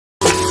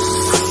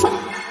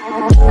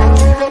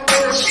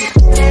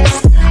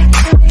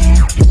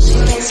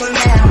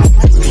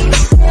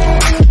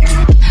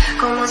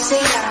¿Cómo se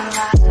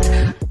llama?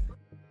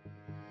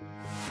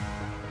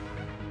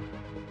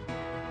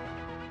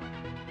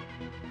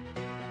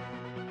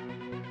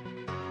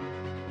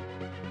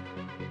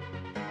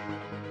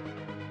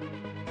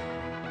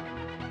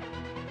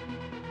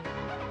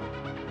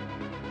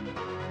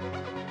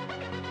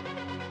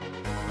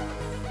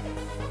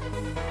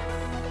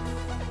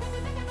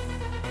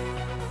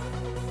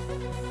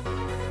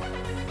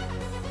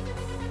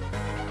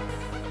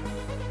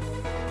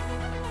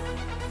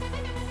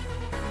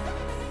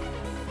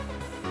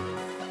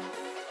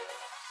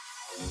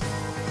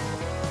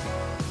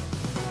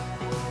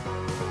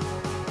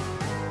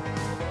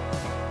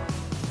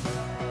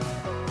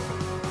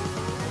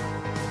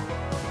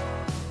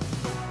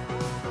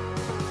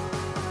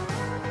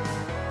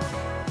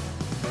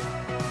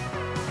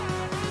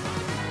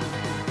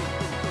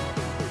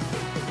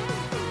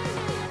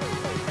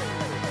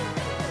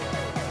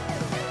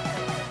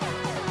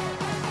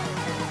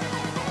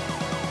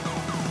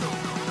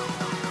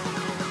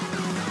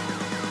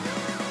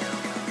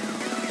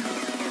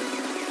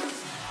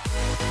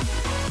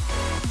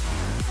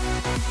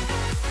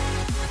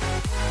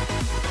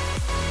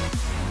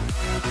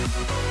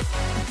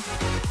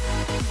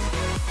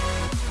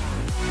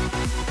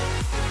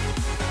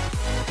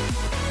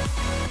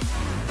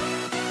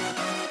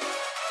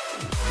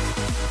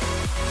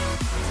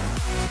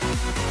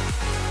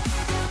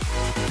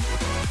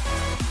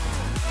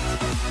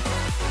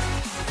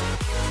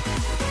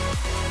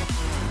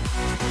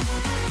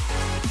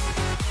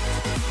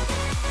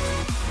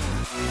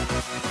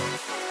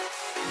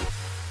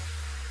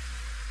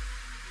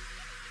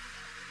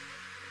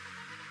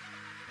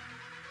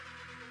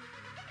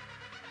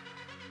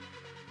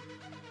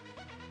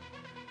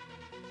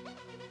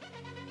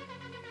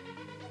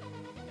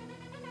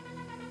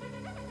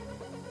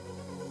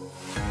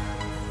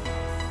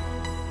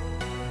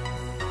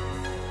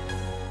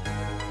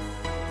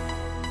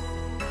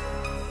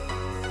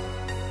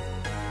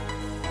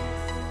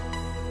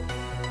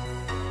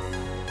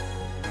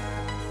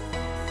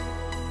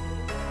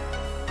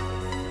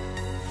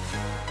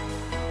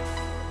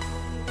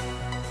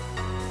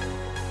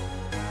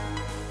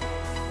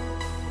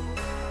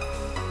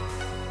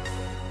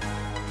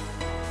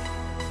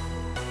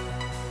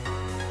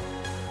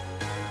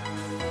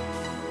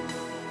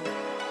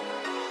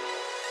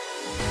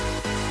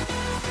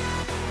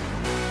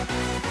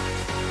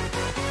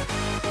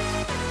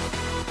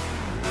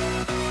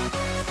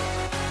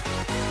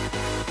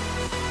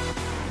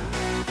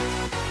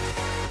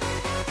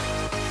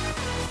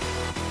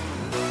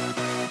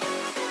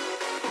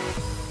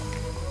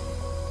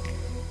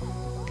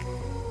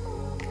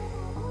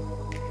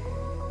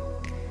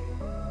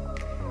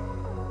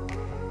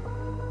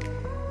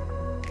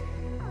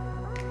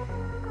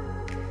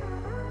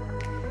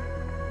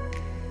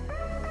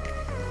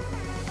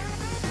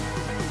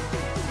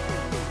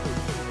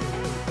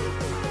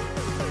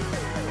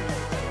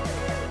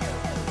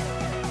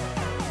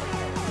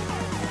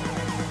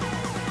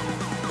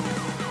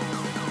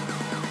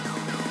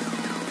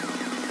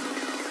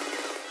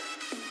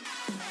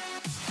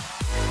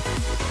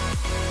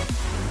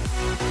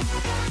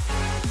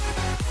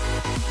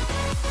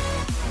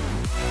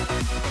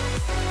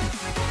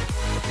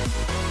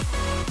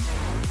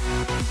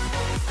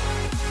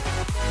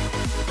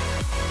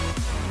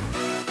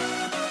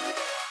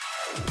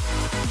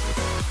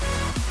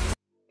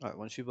 Alright,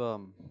 once you've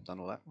done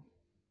all that, you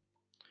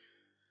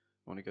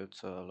want to go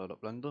to load up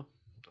Blender.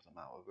 Doesn't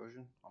matter what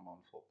version. I'm on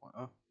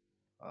 4.0.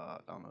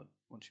 Download.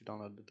 Once you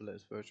download the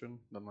latest version,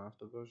 the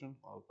master version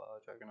of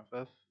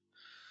DragonFF,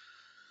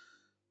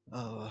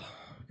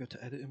 go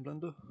to edit in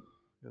Blender.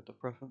 Go to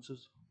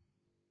preferences.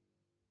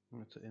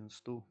 Go to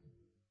install.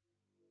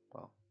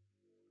 Well,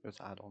 go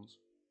to add-ons.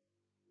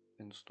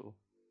 Install.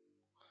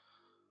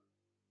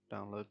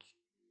 Downloads.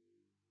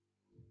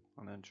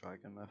 And then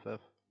DragonFF.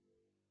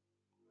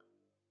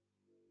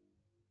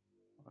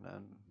 And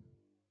then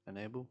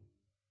enable,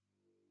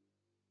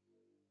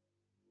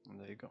 and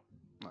there you go.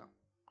 Now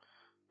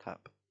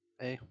tap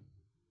A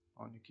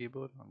on your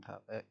keyboard and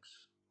tap X,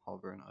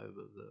 hovering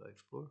over the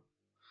Explorer.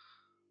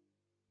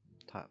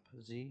 Tap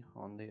Z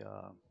on the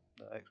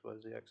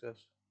XYZ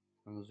axis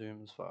and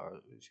zoom as far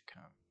as you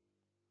can.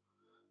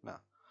 Now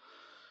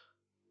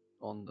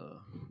on the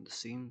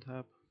scene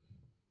tab,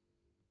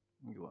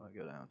 you want to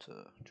go down to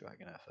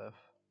DragonFF.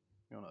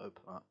 You want to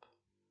open up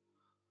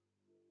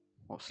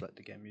or select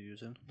the game you're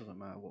using, doesn't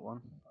matter what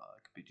one.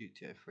 It could be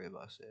GTA 3 if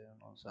I say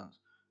nonsense.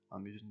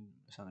 I'm using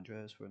San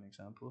Andreas for an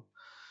example.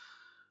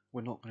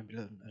 We're not going to be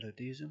loading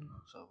LODs in,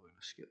 so we're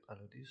going to skip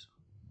LODs.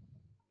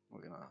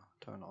 We're going to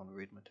turn on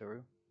read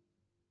material.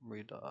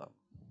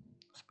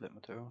 Split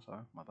material,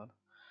 sorry, my bad.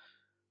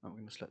 And we're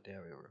going to select the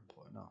area we're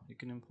importing. Now, you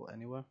can import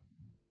anywhere,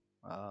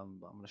 but I'm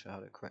going to show you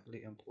how to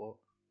correctly import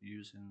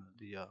using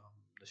the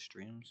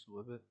streams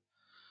with it.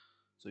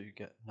 So you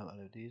get no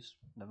LODs.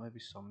 There may be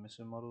some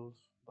missing models,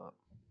 but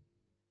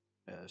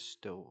yeah, it's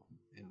still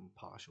in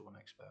partial and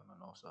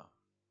experiment also.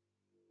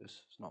 This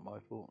is not my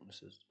fault,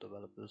 this is the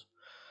developers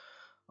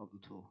of the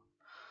tool.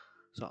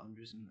 So I'm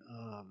using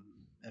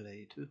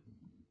LA2,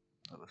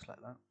 that looks like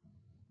that,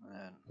 and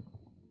then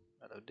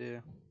hello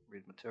dear,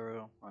 read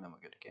material, and then we'll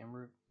go to game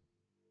root.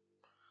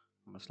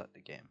 I'm gonna select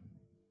the game.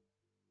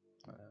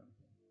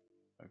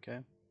 Okay,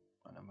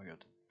 and then we go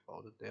to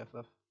folder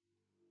DFF,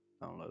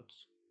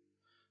 downloads,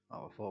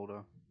 our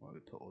folder where we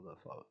put all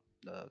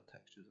the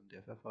textures and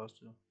DFF files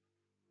to,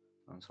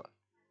 and select.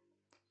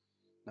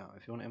 Now,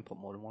 if you want to import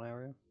more than one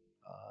area,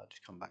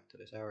 just come back to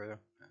this area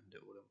and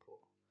it will import.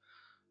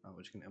 Now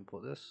we're just going to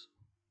import this.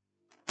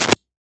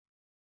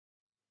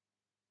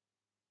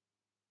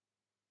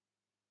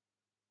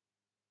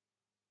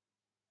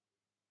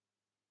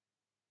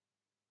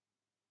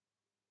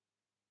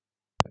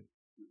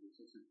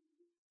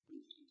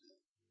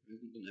 We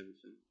haven't done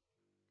everything.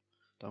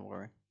 Don't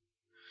worry.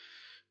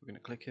 We're going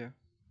to click here.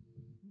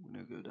 We're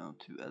going to go down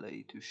to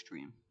LA to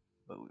stream,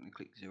 but we're going to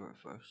click 0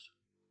 first.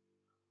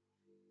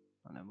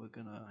 And then we're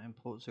going to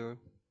import 0.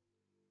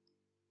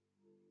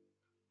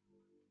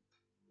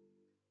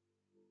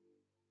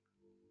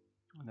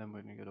 And then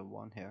we're going to go to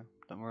 1 here.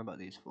 Don't worry about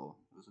these 4,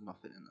 there's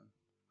nothing in them.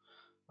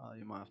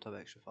 You might have to have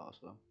extra files,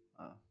 so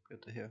go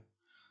to here.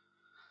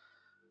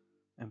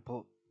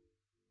 Import.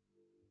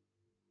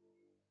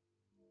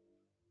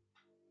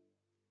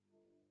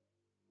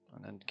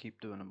 And then keep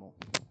doing them all.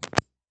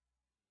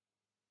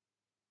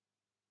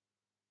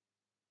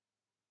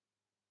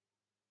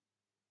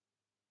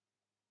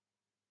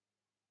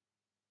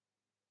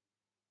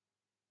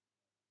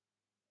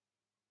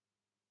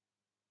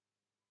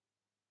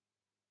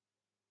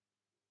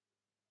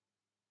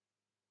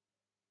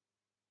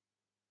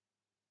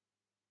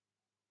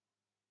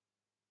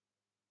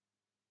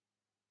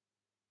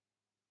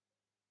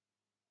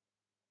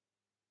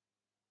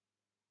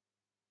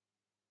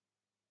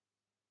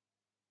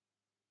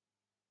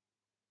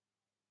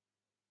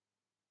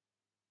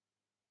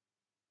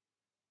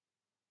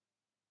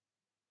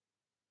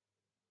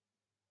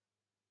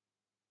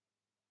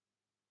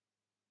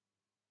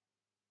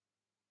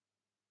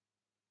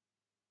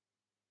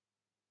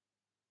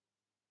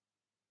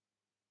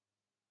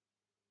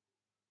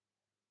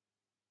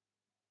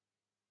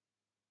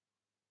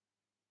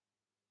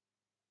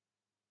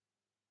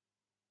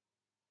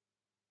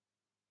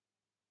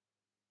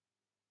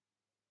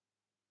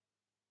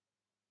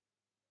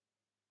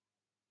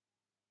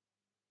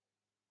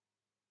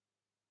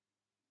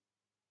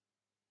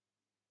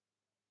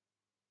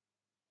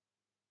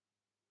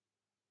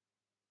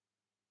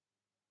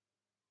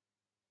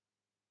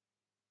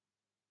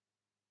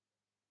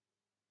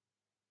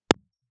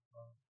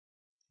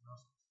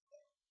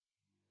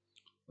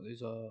 Well,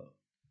 these are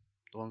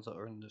the ones that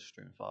are in the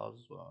stream files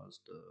as well as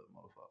the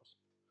model files.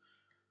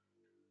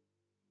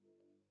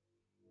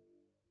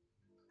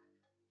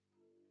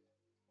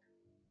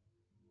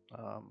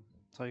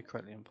 So you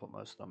correctly import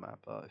most of the map.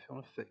 If you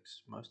want to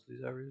fix most of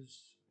these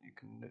areas, you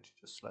can literally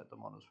just select the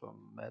models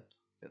from med,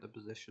 get the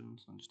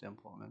positions, and just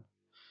import them in.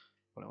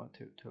 But it won't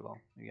take too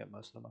long. You get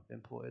most of the map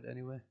imported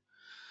anyway.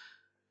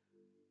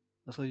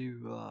 That's how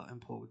you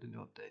import within the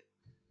update.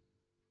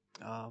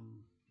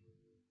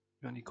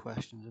 If you have any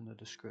questions in the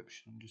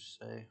description, just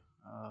say.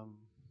 I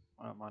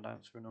don't mind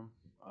answering them.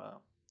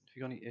 If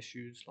you got any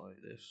issues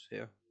like this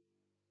here,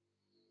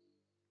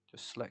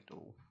 just select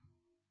all.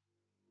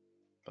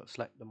 But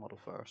select the model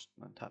first,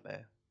 and then tap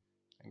A,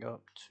 and go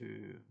up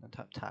to, then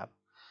tap Tab,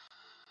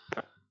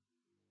 and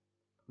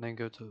then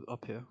go to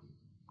up here,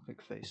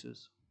 click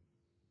Faces,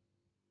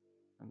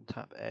 and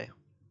tap A, and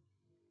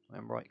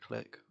then right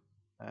click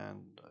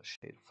and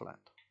shade flat.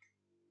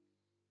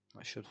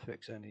 That should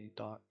fix any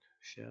dark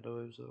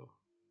shadows or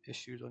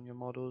issues on your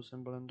models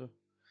in Blender.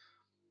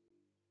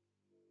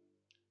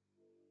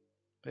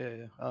 But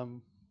yeah,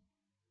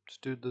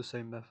 just do the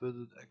same method,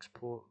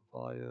 export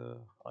via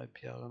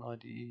IPL and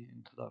IDE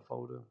into that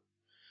folder,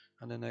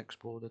 and then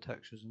export the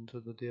textures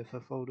into the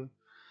DFF folder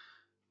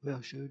where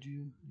I showed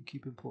you, and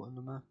keep importing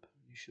the map.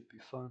 You should be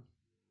fine.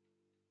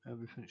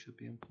 Everything should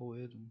be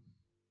imported, and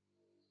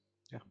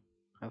yeah,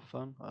 have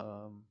fun.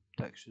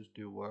 Textures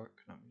do work.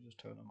 Let me just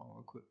turn them on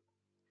real quick.